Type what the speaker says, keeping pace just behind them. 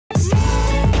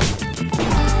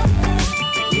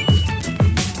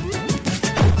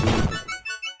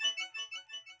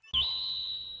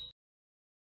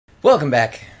Welcome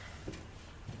back.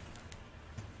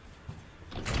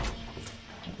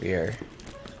 We are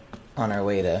on our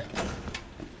way to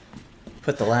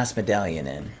put the last medallion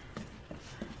in.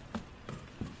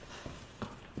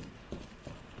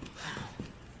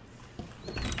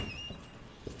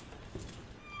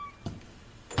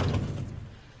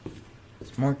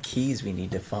 There's more keys we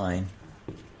need to find.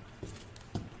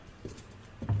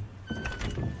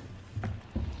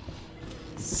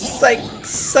 Psych,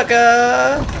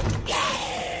 sucker!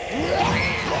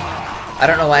 I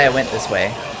don't know why I went this way.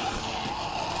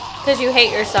 Because you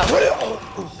hate yourself.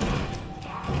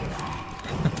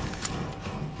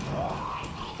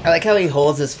 I like how he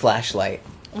holds his flashlight.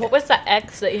 What was the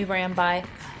X that you ran by?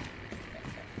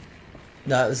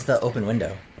 No, it was the open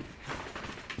window.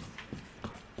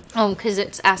 Oh, because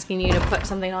it's asking you to put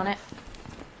something on it.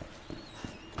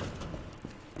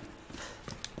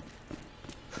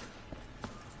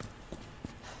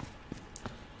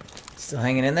 Still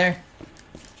hanging in there?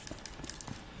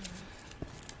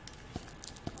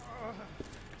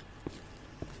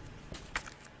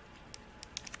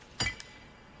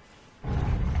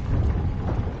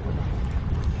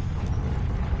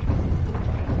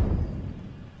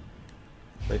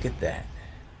 Look at that.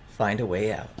 Find a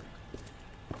way out.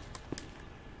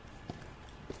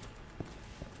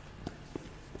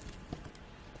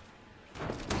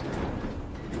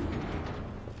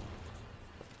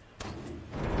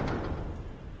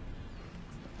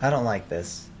 I don't like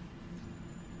this.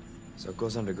 So it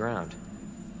goes underground.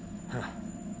 Huh.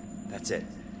 That's it.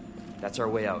 That's our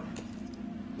way out.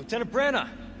 Lieutenant Branna!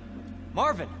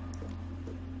 Marvin!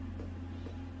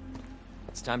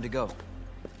 It's time to go.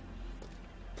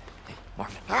 Hey,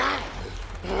 Marvin.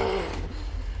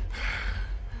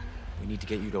 We need to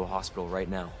get you to a hospital right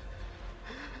now.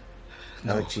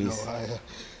 Oh, jeez. No,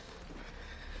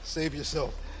 save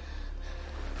yourself.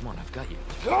 Come on, I've got you.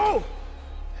 Go!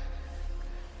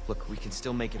 Look, we can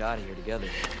still make it out of here together.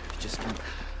 Just keep...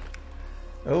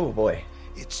 Oh, boy.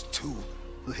 It's too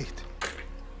late.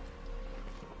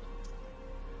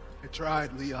 I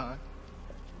tried, Leon.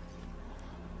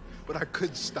 But I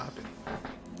couldn't stop it.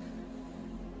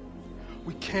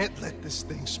 We can't let this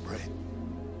thing spread.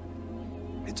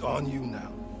 It's on you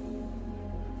now.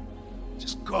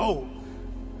 Just go.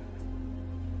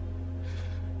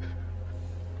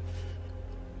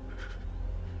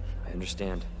 I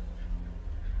understand.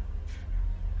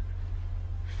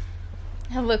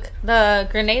 Oh, look, the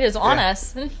grenade is on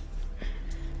us.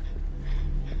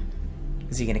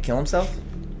 Is he gonna kill himself?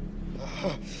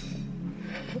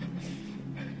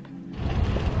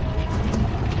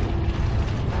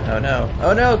 Oh no.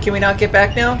 Oh no, can we not get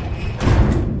back now?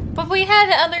 But we had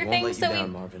other I won't things let you that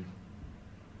down, Marvin.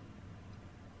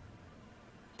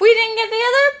 we didn't get the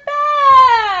other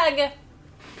bag.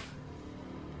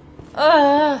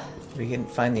 Ugh. We can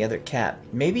find the other cap.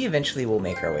 Maybe eventually we'll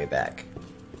make our way back.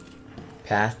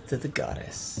 Path to the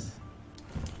goddess.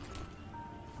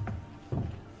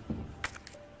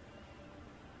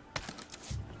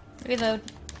 Reload.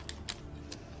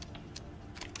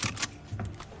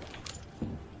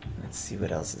 Let's see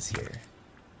what else is here.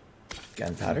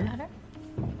 Gunpowder. Gunpowder.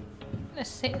 A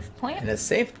save point. And a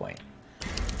save point.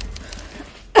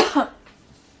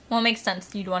 Well, it makes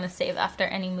sense. You'd want to save after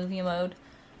any movie mode.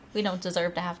 We don't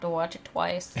deserve to have to watch it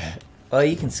twice. Well,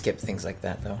 you can skip things like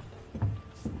that, though.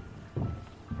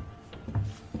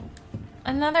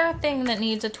 Another thing that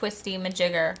needs a twisty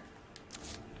majigger.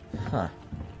 Huh.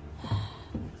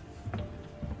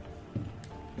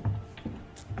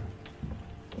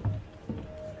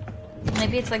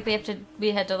 Maybe it's like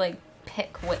we had to like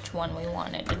pick which one we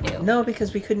wanted to do. No,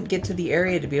 because we couldn't get to the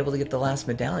area to be able to get the last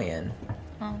medallion.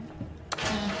 Oh.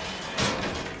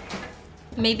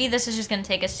 Maybe this is just gonna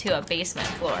take us to a basement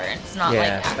floor, and it's not like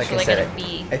actually gonna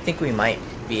be. I think we might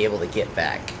be able to get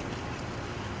back.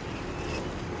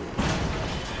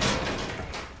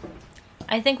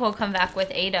 I think we'll come back with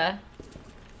Ada.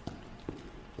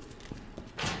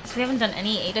 So we haven't done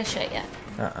any Ada shit yet.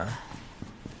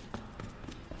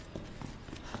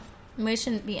 We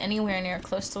shouldn't be anywhere near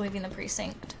close to leaving the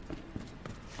precinct.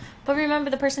 But remember,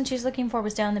 the person she's looking for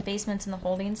was down in the basements in the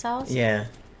holding cells? Yeah.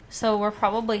 So we're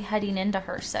probably heading into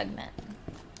her segment.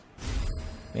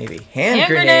 Maybe. Hand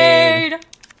grenade!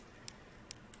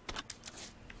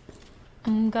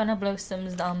 I'm gonna blow some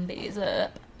zombies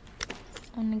up.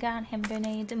 I got hand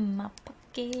grenades in my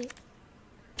pocket.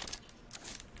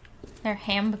 They're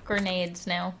hand grenades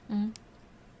now. Mm.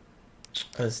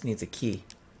 Oh, this needs a key.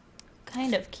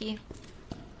 Kind of key.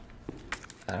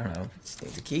 I don't know. It just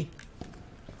needs a key.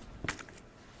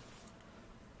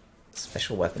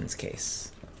 Special weapons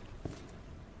case.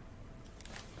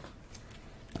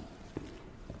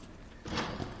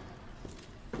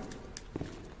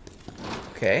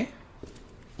 Okay.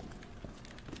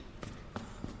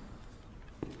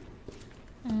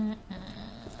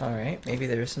 Alright, maybe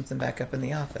there was something back up in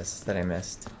the office that I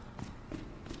missed.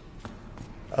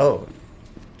 Oh.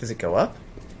 Does it go up?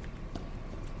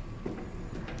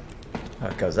 Oh,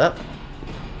 it goes up.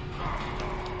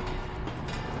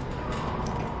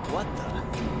 What the?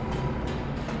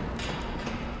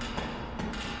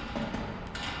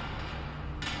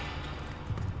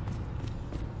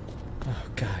 Oh,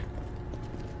 God.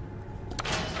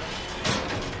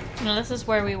 No, this is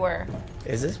where we were.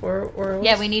 Is this where it was?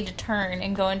 Yeah, we need to turn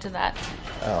and go into that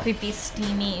Oh. creepy,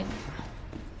 steamy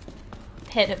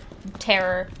pit of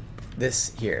terror.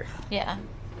 This here. Yeah.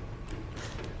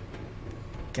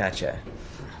 Gotcha.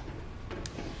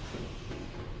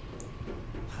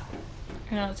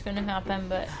 I know it's gonna happen,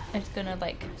 but it's gonna,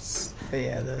 like, But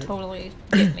yeah, totally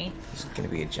get me. It's gonna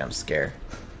be a jump scare.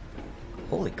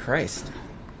 Holy Christ.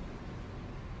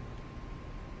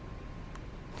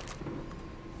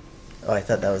 Oh, I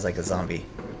thought that was like a zombie.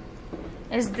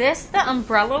 Is this the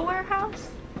umbrella warehouse?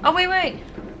 Oh, wait, wait.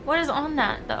 What is on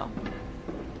that, though?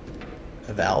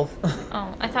 A valve?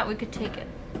 Oh, I thought we could take it.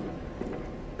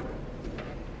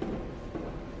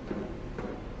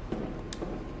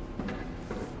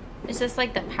 Is this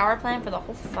like the power plant for the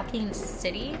whole fucking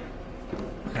city?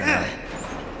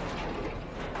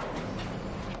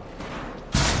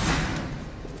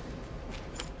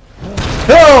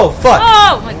 Oh, fuck!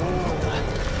 Oh my!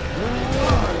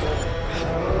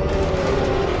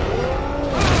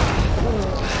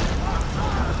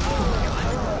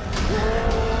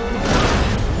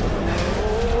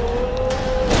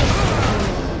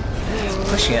 It's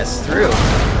pushing us through.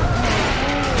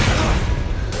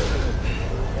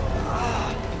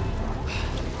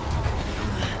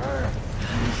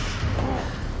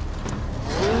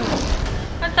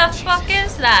 What the fuck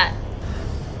is that?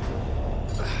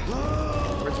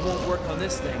 Words won't work on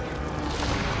this thing.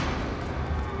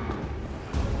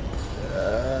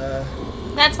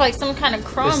 That's like some kind of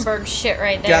Cronenberg shit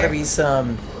right there. Gotta be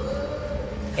some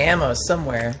ammo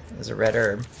somewhere. There's a red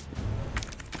herb.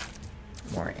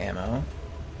 More ammo.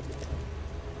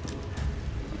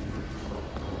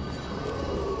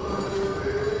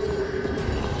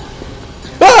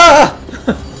 Ah!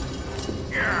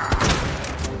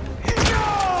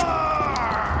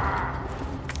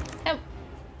 Oh.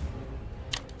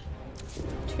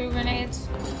 2 grenades.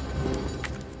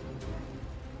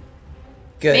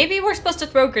 Good. Maybe we're supposed to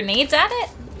throw grenades at it?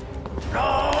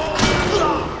 Ah!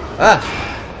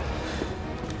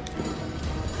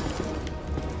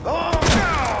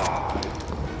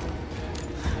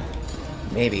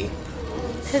 Maybe.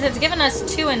 Because it's given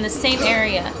us 2 in the same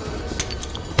area.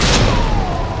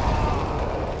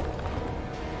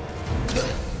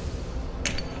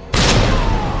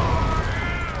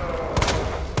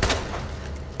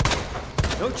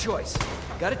 No choice.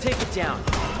 Gotta take it down.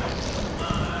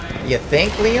 You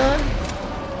think, Leon?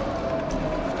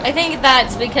 I think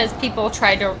that's because people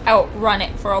tried to outrun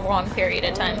it for a long period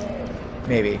of time.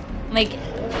 Maybe. Like,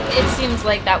 it seems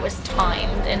like that was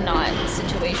timed and not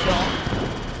situational.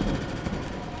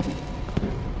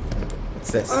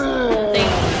 What's this? They,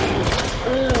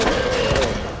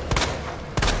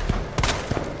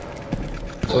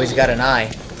 Oh, he's got an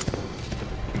eye.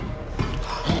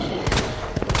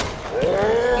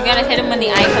 you gotta hit him when the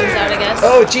eye comes out, I guess.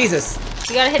 Oh, Jesus!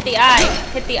 You gotta hit the eye.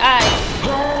 Hit the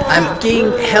eye. I'm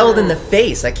getting held in the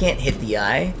face. I can't hit the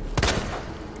eye.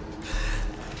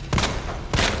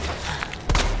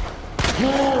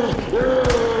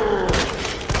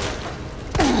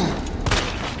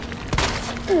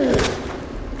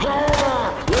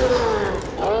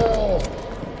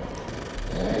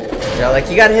 They're like,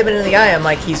 you gotta hit him in the eye. I'm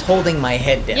like, he's holding my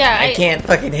head down. Yeah, I can't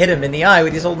fucking hit him in the eye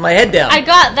when he's holding my head down. I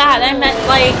got that. I meant,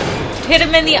 like, hit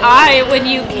him in the eye when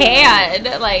you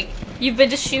can. Like, you've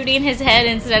been just shooting his head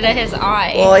instead of his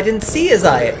eye. Well, I didn't see his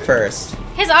eye at first.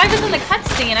 His eye was in the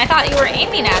cutscene. I thought you were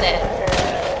aiming at it.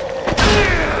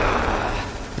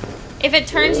 If it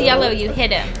turns yellow, you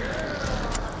hit him.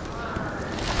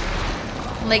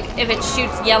 Like, if it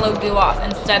shoots yellow goo off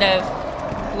instead of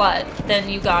blood, then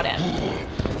you got him.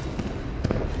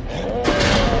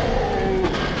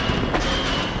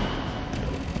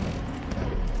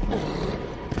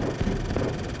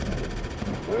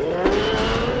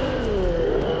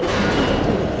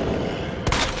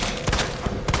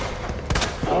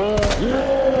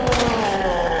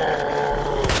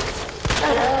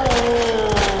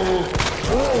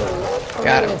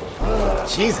 Got him.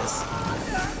 Jesus.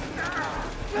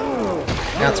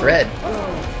 Now it's red.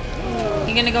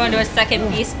 You gonna go into a second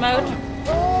beast mode?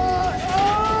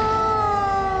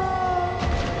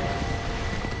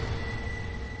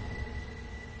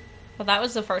 Well, that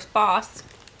was the first boss.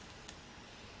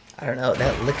 I don't know,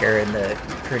 that liquor in the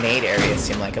grenade area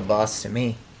seemed like a boss to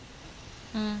me.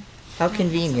 How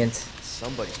convenient.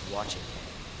 Somebody's watching.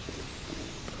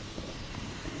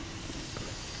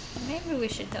 Maybe we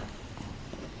should go.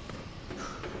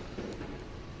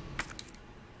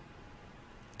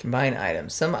 Combine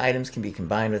items. Some items can be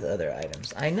combined with other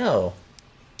items. I know.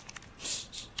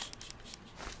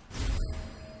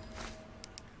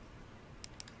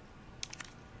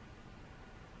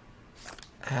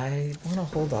 I want to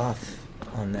hold off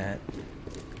on that.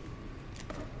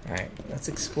 Alright, let's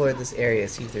explore this area,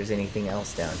 see if there's anything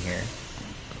else down here.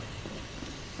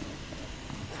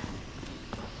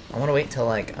 I want to wait till,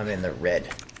 like, I'm in the red.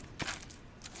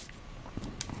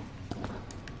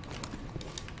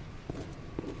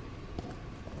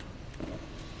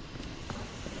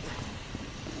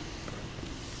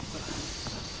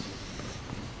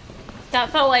 That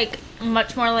felt like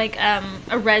much more like a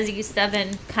Resi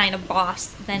 7 kind of boss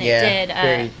than it did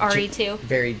RE2.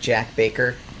 Very Jack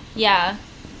Baker. Yeah.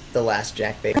 The last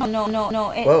Jack Baker. No.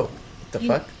 Whoa, the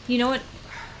fuck? You know what?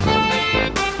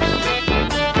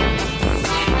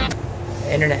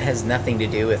 The internet has nothing to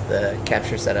do with the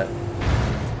capture setup.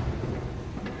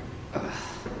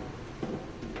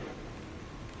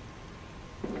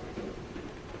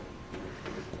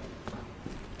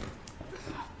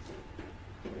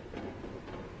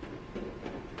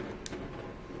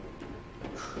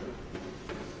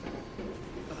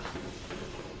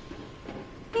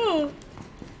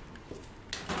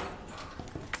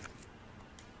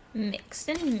 Mix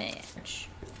and match.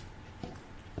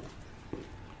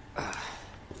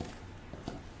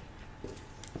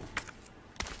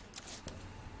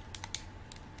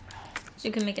 So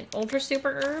you can make an ultra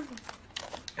super herb.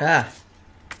 Ah,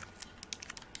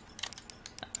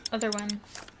 Other one.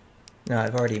 no,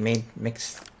 I've already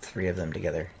mixed 3 of them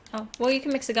together. Oh, well, you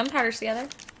can mix the gunpowders together.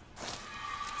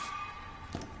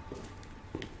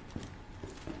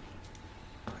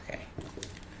 Okay.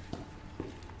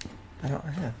 I don't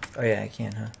have. Oh yeah, I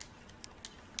can, huh?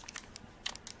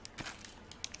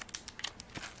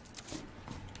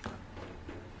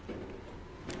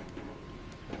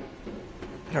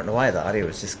 I don't know why the audio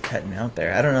was just cutting out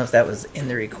there. I don't know if that was in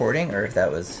the recording or if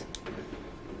that was...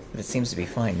 But it seems to be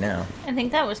fine now. I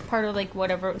think that was part of, like,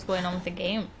 whatever was going on with the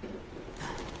game.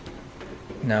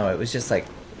 No, it was just like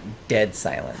dead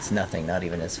silence. Nothing, not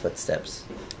even his footsteps.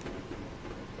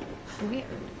 Weird.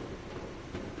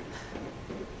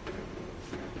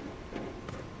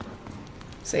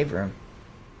 Save room.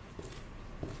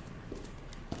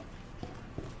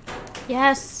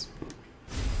 Yes.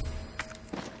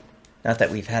 Not that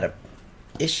we've had a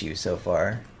issue so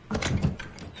far.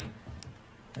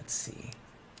 Let's see.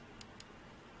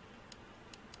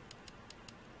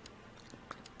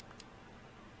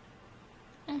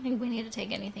 I don't think we need to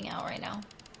take anything out right now.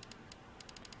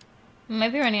 We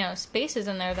might be running out of spaces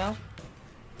in there, though.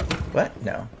 What?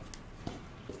 No.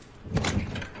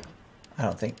 I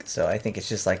don't think so. I think it's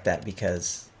just like that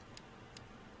because...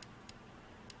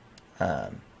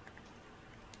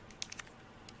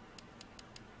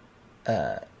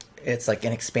 it's like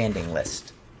an expanding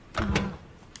list.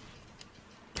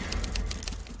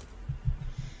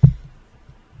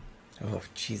 Oh,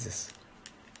 Jesus.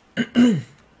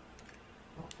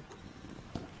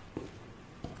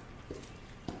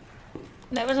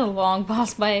 That was a long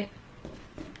boss fight.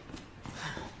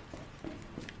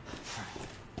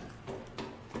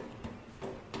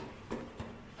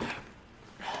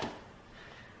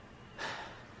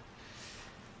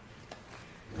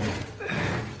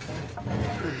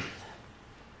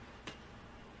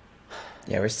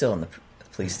 Yeah, we're still in the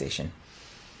police station.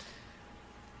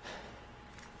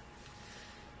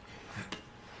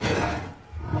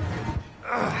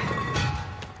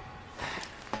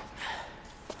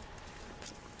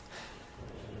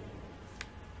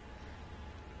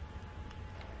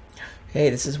 Hey,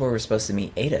 this is where we're supposed to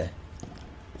meet Ada.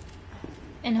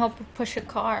 And help her push a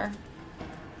car.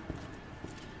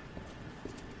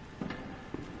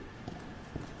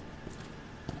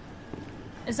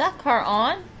 Is that car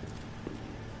on?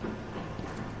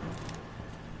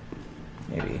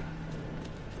 Maybe.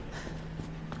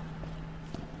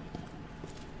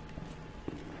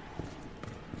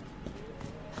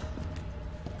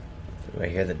 Ooh, I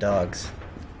hear the dogs.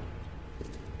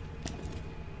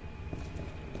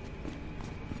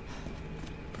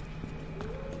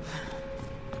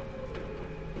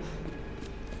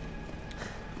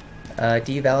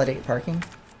 Do you validate parking?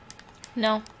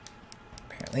 No.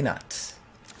 Apparently not.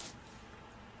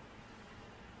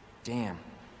 Damn.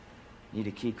 Need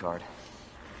a key card.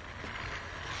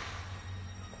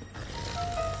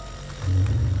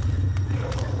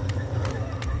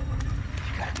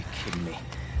 kidding me.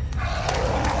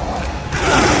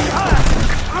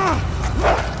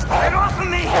 Get off of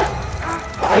me!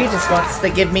 He just wants to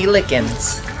give me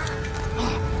lickings.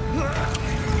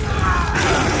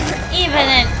 Even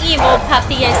an evil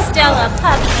puppy is still a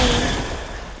puppy.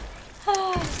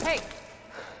 Hey,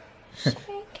 She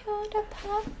killed a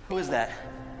puppy. Who is that?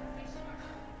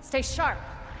 stay sharp.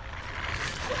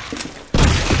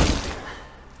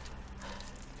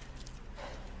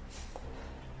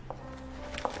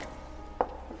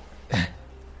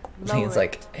 He's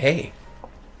like, hey,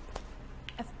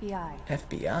 FBI.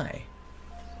 FBI.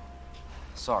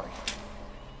 Sorry.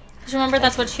 Because remember,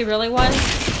 that's what she really was?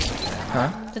 Huh?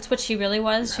 That's what she really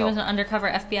was? She was an undercover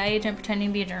FBI agent pretending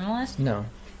to be a journalist? No.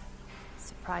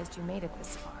 Surprised you made it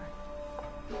this far.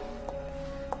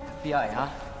 FBI, huh?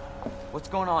 What's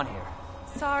going on here?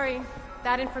 Sorry,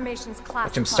 that information's classified.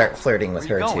 Watch him start flirting with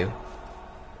Where her you too. going?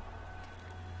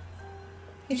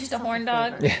 He's just a horn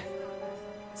dog. Yeah.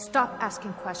 Stop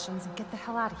asking questions and get the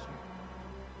hell out of here.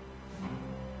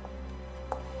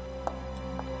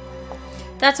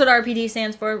 That's what RPD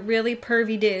stands for. Really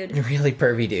pervy dude. Really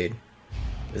pervy dude.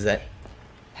 Is that?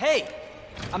 Hey!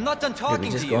 I'm not done Did talking we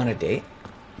just to go you. on a date?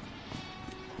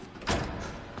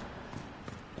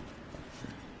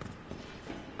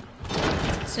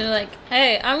 So like,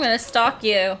 hey, I'm gonna stalk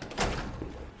you.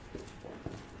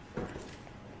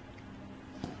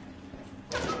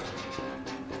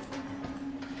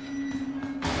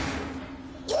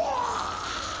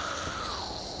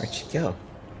 Where'd she go?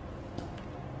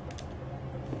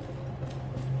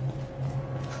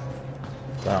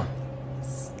 Well,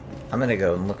 I'm gonna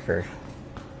go and look for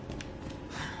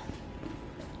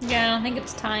Yeah, I don't think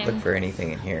it's time.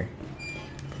 anything in here.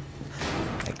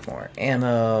 Like more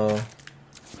ammo.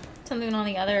 Something on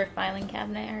the other filing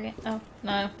cabinet area. Oh,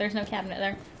 no, there's no cabinet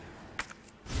there.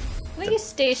 Police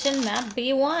station map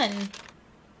B1.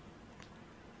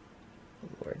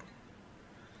 Lord.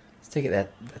 Let's take it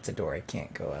that's a door I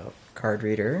can't go out. Card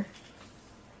reader.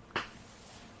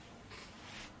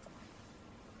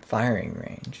 Firing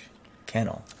range.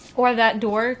 Kennel. Or that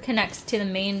door connects to the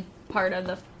main part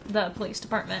of the police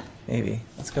department. Maybe.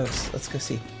 Let's go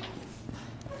see.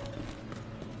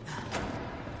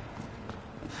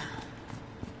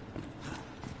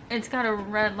 It's got a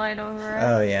red light over it.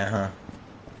 Oh yeah, huh.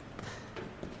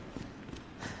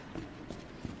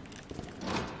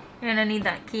 You're gonna need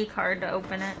that key card to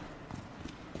open it.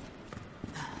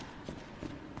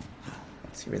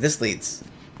 Let's see where this leads.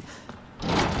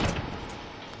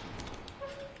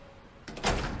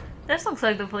 This looks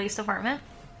like the police department.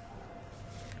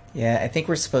 Yeah, I think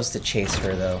we're supposed to chase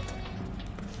her though.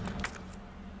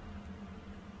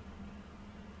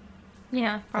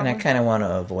 Yeah, probably. And I kind of want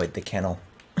to avoid the kennel.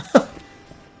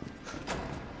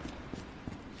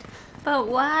 But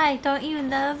why? Don't you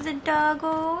love the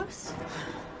doggos?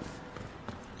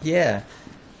 Yeah.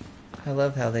 I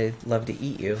love how they love to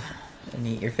eat you and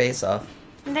eat your face off.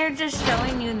 They're just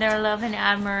showing you their love and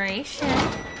admiration.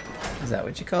 Is that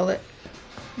what you call it?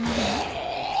 I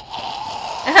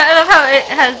love how it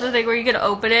has the thing where you can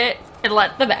open it and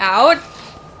let them out.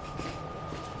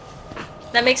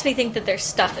 That makes me think that there's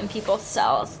stuff in people's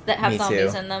cells that have Me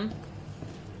zombies too. in them.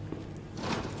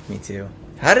 Me too.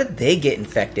 How did they get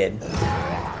infected?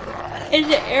 In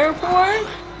the airport?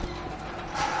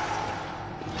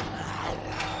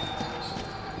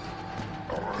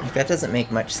 Like, that doesn't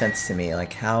make much sense to me.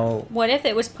 Like, how... What if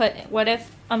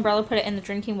Umbrella put it in the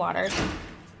drinking water?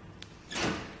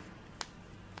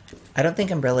 I don't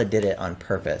think Umbrella did it on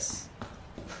purpose.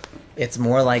 It's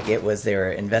more like it was they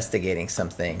were investigating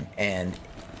something and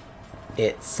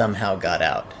it somehow got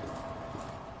out.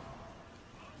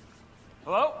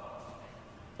 Hello?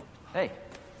 Hey.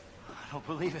 I don't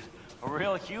believe it. A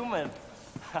real human.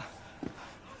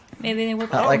 Maybe they were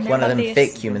Not like one of them puppies.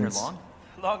 fake Been humans. here long?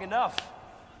 Long enough.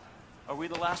 Are we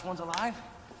the last ones alive?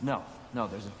 No,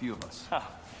 there's a few of us. Huh.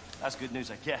 That's good news,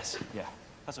 I guess. Yeah.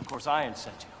 That's of course Irons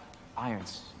sent you.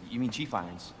 Irons? You mean Chief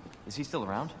Irons? Is he still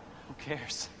around? Who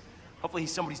cares? Hopefully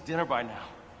he's somebody's dinner by now.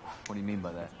 What do you mean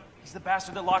by that? He's the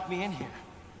bastard that locked me in here.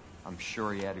 I'm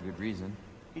sure he had a good reason.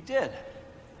 He did.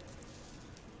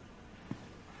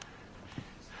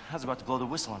 I was about to blow the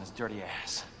whistle on his dirty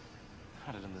ass.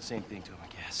 I'd have done the same thing to him,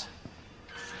 I guess.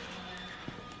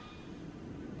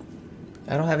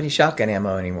 I don't have any shotgun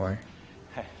ammo anymore.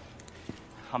 Hey,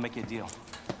 I'll make you a deal.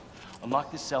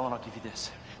 Unlock this cell and I'll give you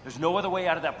this. There's no other way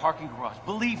out of that parking garage.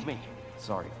 Believe me.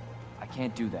 Sorry, I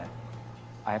can't do that.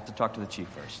 I have to talk to the chief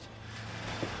first.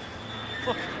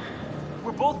 Look,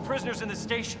 we're both prisoners in this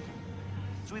station.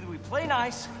 So either we play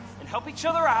nice and help each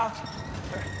other out,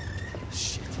 or...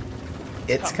 Shit.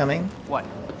 It's coming? What?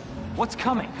 What's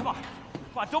coming? Come on. Come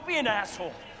on, don't be an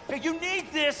asshole. Hey, you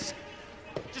need this.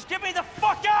 Just get me the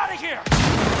fuck out of here.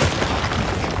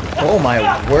 Oh my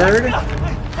word!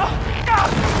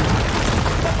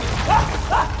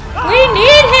 We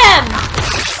need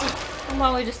him!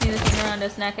 Well, we just need a thing around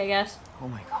his neck, I guess. Oh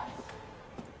my god.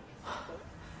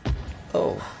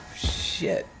 Oh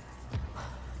shit!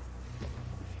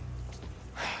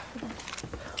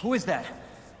 Who is that?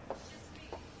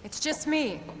 It's just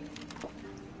me.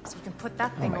 So you can put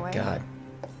that Oh thing my away. god!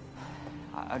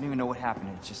 I don't even know what happened.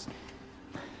 It just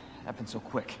happened so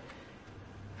quick.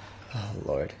 Oh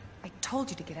lord! I told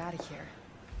you to get out of here.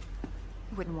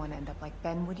 You wouldn't want to end up like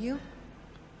Ben, would you?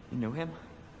 You knew him?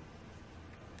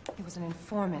 He was an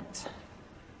informant.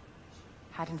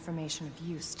 Had information of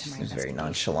use to my Seems very investigation.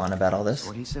 nonchalant about all this.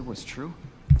 What he said was true?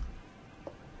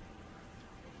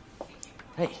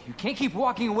 Hey, you can't keep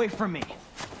walking away from me.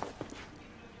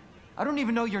 I don't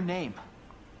even know your name.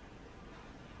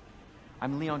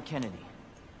 I'm Leon Kennedy.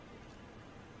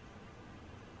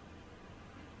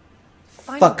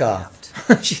 Find Fuck out.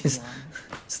 off! She just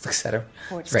looks at him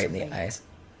Before it's right too in the late. eyes.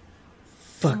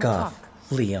 Then Fuck we'll off, talk.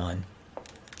 Leon.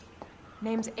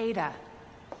 Name's Ada.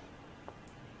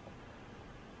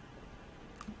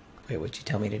 Wait, what'd you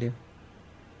tell me to do?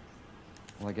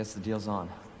 Well, I guess the deal's on.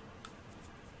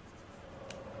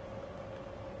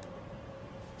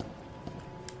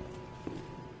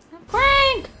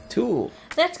 Crank! Tool.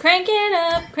 Let's crank it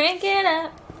up, crank it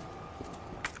up.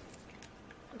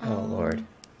 Oh lord!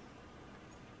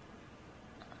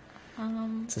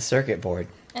 It's a circuit board.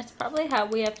 That's probably how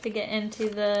we have to get into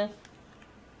the...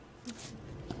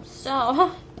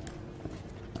 So...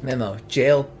 Memo: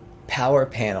 jail power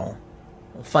panel.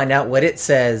 We'll find out what it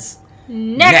says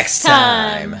Next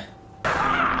time!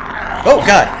 Oh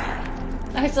god!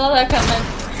 I saw that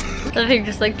coming. I think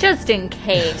just like, just in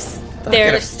case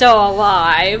they're gonna- still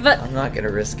alive. I'm not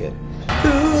gonna risk it. Who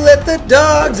let the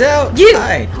dogs out? You!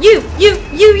 Hi. You!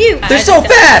 They're so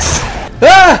fast!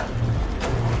 Ah!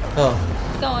 Oh.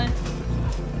 Going.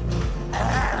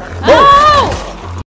 Oh!